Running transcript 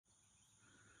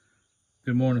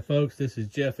Good morning, folks. This is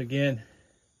Jeff again.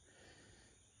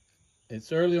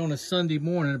 It's early on a Sunday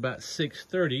morning, about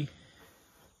 6:30,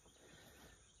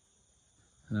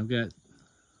 and I've got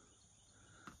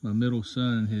my middle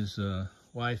son and his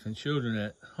wife and children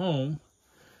at home,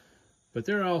 but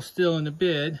they're all still in the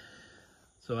bed,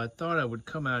 so I thought I would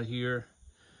come out here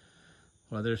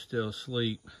while they're still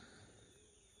asleep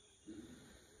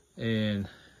and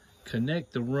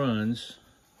connect the runs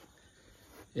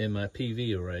in my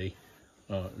PV array,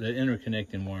 the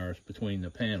interconnecting wires between the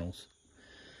panels.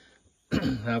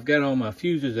 I've got all my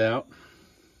fuses out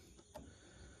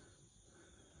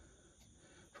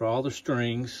for all the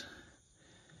strings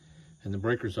and the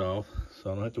breakers off,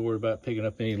 so I don't have to worry about picking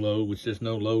up any load, which there's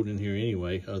no load in here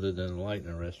anyway other than the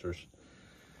lightning arresters.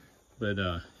 But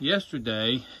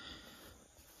yesterday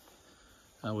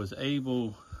I was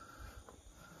able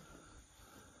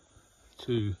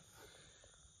to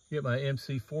get my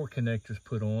MC4 connectors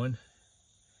put on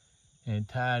and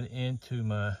tied into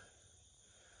my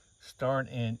start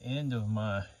and end of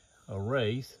my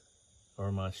arrays,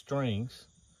 or my strings.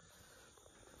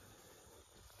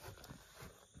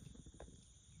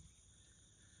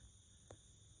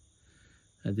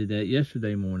 I did that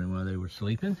yesterday morning while they were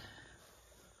sleeping.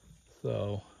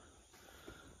 So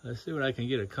let's see what I can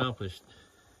get accomplished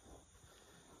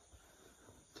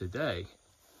today.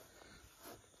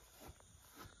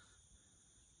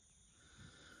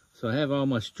 So I have all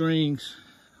my strings,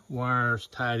 wires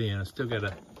tied in. I still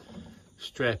gotta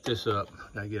strap this up.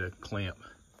 I get a clamp.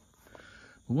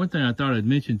 But one thing I thought I'd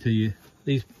mention to you,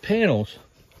 these panels,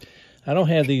 I don't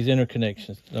have these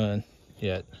interconnections done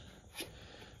yet.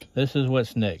 This is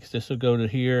what's next. This will go to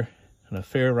here, and a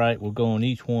ferrite will go on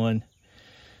each one,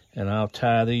 and I'll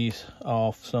tie these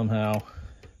off somehow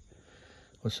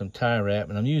with some tie wrap.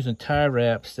 And I'm using tie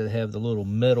wraps that have the little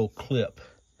metal clip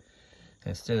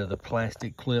instead of the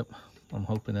plastic clip. I'm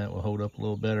hoping that will hold up a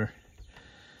little better.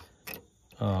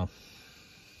 But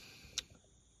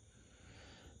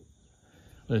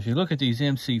if you look at these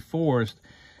MC4s,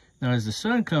 now as the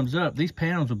sun comes up, these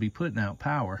panels will be putting out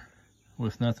power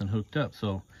with nothing hooked up.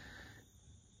 So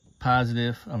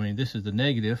positive, I mean, this is the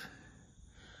negative.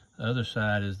 The other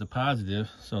side is the positive.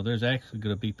 So there's actually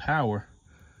going to be power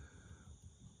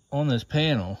on this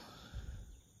panel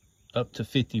up to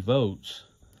 50 volts.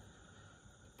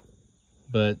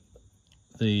 But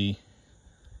the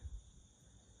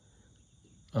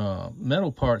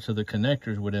metal parts of the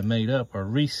connectors where they're made up are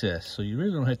recessed, so you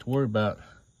really don't have to worry about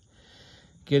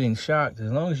getting shocked.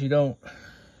 As long as you don't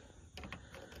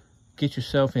get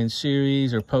yourself in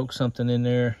series or poke something in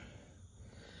there,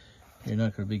 you're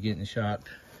not going to be getting shocked.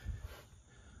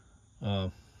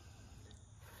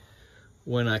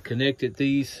 When I connected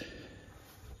these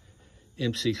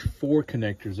MC4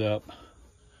 connectors up,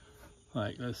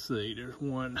 like, let's see, there's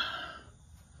one,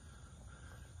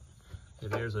 and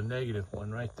there's a negative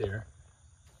one right there,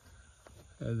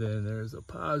 and then there's a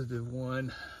positive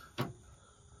one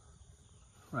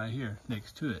right here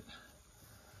next to it.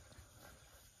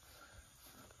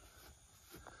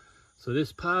 So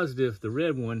this positive, the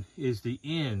red one, is the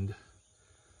end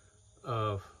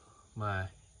of my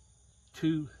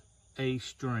 2A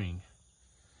string,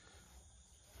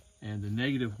 and the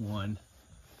negative one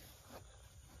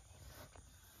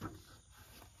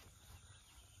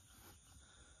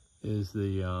is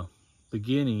the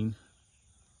beginning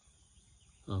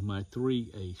of my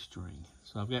 3A string.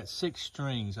 So I've got 6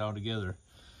 strings altogether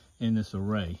in this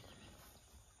array.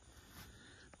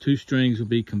 2 strings will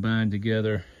be combined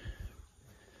together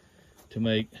to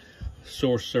make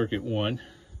source circuit 1,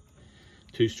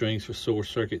 2 strings for source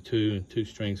circuit 2, and 2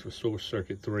 strings for source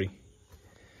circuit 3.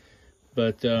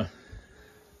 But it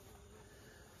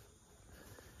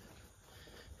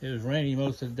was rainy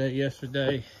most of the day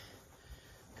yesterday.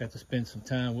 Got to spend some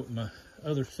time with my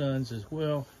other sons as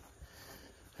well.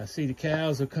 I see the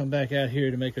cows have come back out here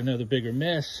to make another bigger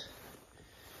mess.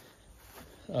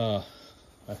 I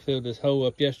filled this hole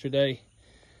up yesterday.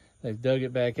 They've dug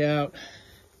it back out,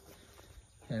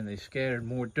 and they scattered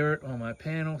more dirt on my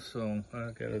panel, so I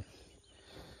gotta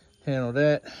handle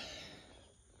that.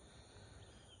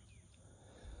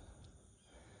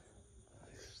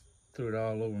 Threw it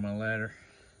all over my ladder.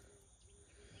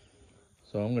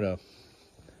 So I'm gonna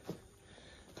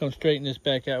come straighten this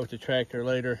back out with the tractor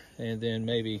later, and then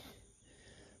maybe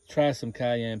try some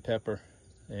cayenne pepper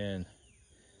and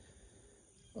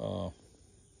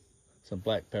some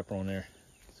black pepper on there.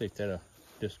 See if that'll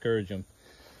discourage them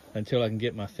until I can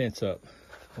get my fence up,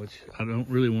 which I don't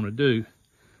really want to do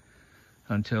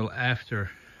until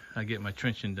after I get my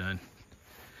trenching done,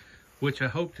 which I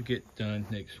hope to get done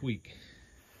next week.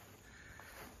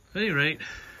 At any rate,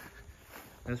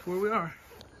 that's where we are.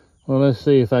 Well, let's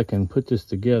see if I can put this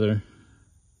together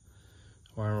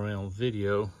while we're on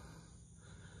video.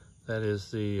 That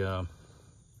is the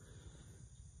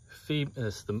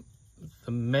it's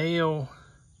the male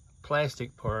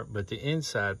plastic part, but the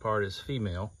inside part is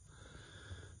female.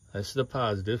 That's the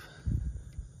positive.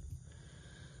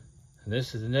 And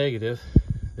this is the negative.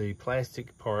 The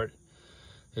plastic part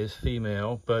is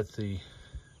female, but the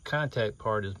contact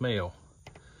part is male.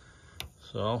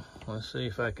 So let's see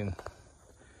if I can,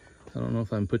 I don't know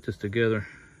if I can put this together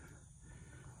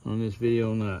on this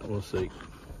video or not. We'll see.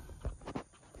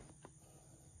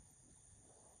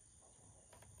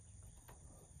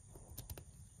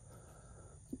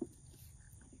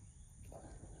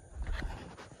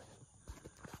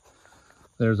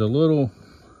 There's a little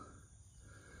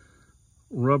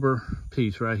rubber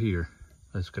piece right here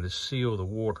that's going to seal the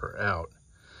water out.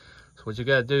 So what you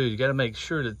got to do, you got to make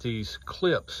sure that these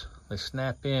clips, they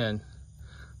snap in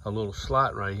a little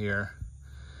slot right here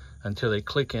until they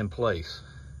click in place.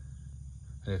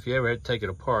 And if you ever had to take it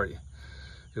apart,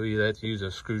 you'll either have to use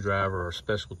a screwdriver or a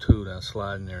special tool and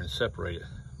slide in there and separate it.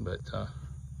 But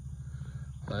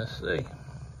let's see.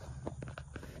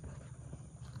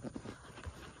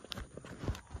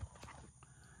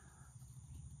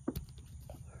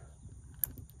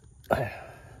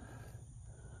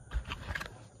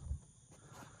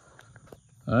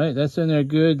 All right, that's in there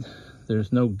good.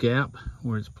 There's no gap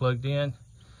where it's plugged in,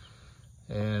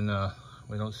 and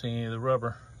we don't see any of the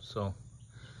rubber, so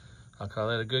I'll call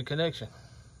that a good connection.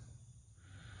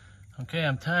 Okay,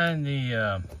 I'm tying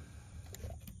the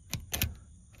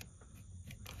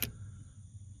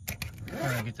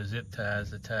trying to get the zip ties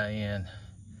to tie in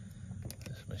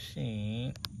this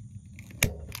machine.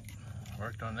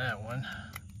 Worked on that one.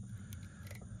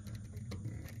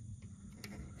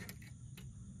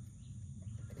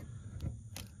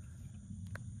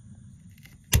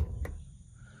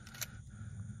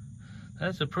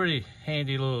 That's a pretty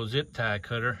handy little zip tie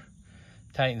cutter.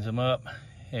 Tightens them up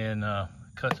and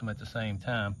cuts them at the same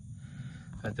time.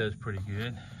 That does pretty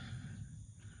good.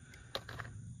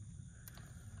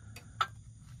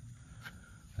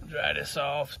 Dry this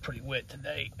off, it's pretty wet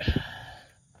today.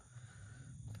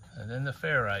 And then the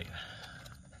ferrite.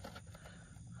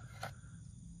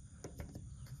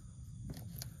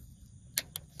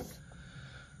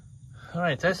 All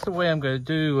right, that's the way I'm going to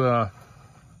do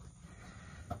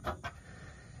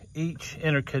each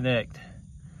interconnect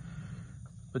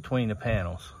between the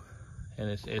panels, and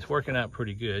it's working out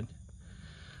pretty good.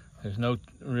 There's no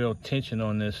real tension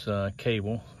on this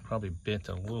cable. Probably bent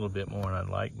a little bit more than I'd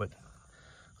like, but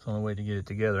it's the only way to get it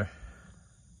together.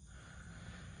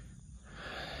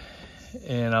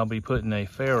 And I'll be putting a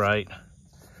ferrite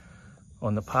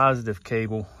on the positive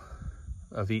cable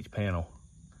of each panel.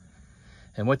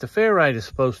 And what the ferrite is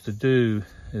supposed to do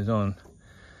is on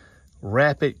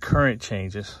rapid current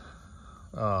changes,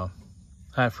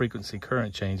 high frequency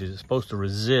current changes, it's supposed to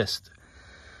resist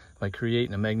by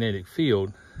creating a magnetic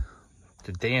field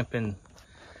to dampen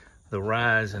the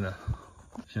rise in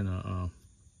a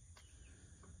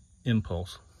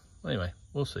impulse. Anyway,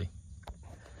 we'll see.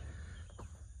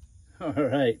 All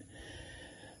right,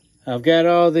 I've got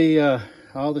all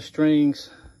the strings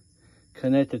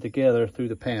connected together through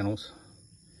the panels,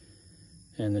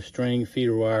 and the string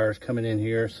feeder wires coming in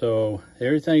here, so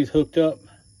everything's hooked up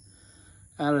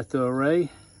out at the array.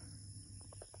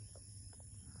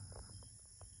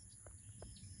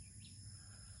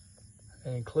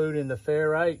 Including the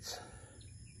ferrites.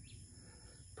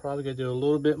 Probably gonna do a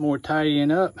little bit more tidying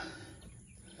up,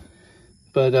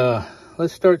 but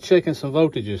let's start checking some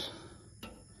voltages.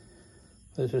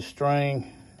 This is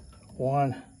string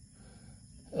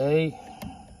 1A.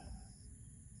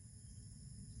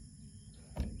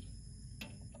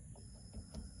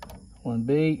 One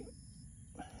B,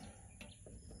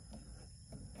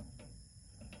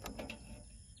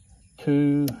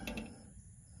 2,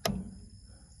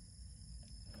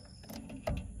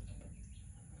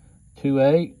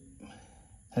 2A.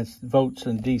 That's volts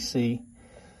in DC.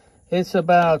 It's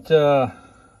about what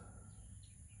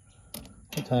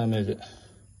time is it?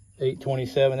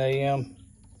 8:27 a.m.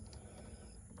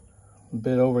 A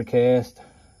bit overcast.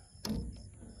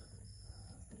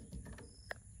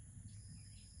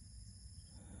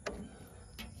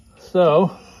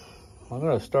 So I'm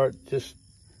going to start just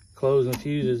closing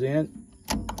fuses in.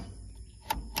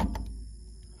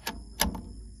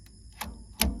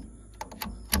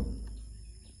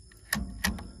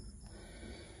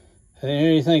 I didn't hear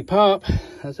anything pop.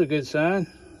 That's a good sign.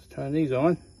 Let's turn these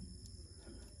on.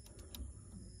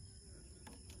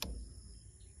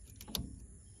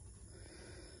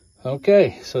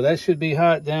 Okay, so that should be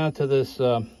hot down to this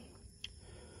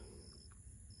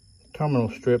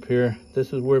terminal strip here.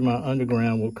 This is where my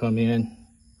underground will come in.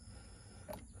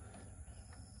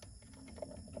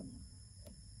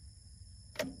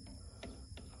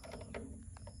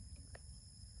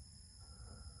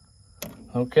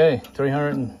 Okay,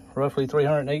 roughly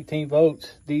 318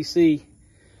 volts DC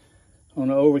on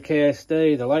an overcast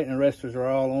day. The lightning arresters are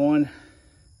all on.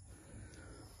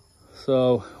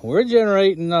 So we're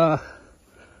generating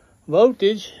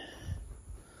voltage.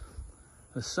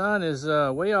 The sun is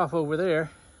way off over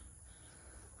there.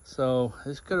 So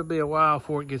it's gonna be a while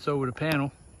before it gets over the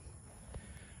panel.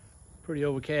 Pretty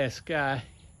overcast sky.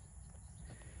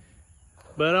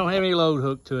 But I don't have any load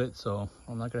hooked to it, so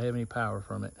I'm not gonna have any power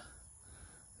from it.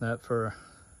 Not for a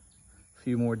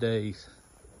few more days.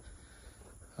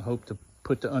 I hope to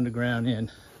put the underground in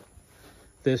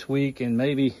this week and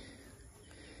maybe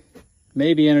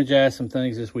energize some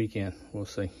things this weekend. We'll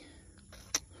see.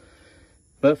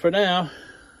 But for now,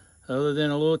 other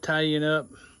than a little tidying up,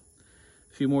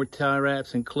 a few more tie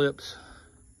wraps and clips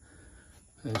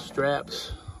and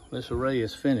straps, this array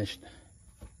is finished.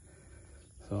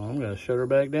 So I'm gonna shut her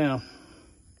back down.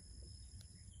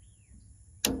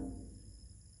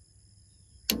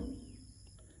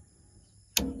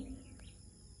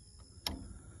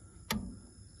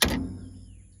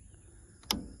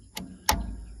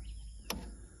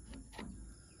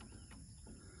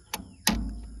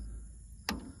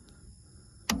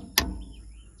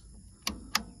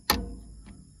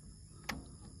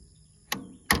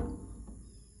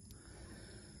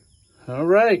 All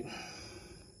right,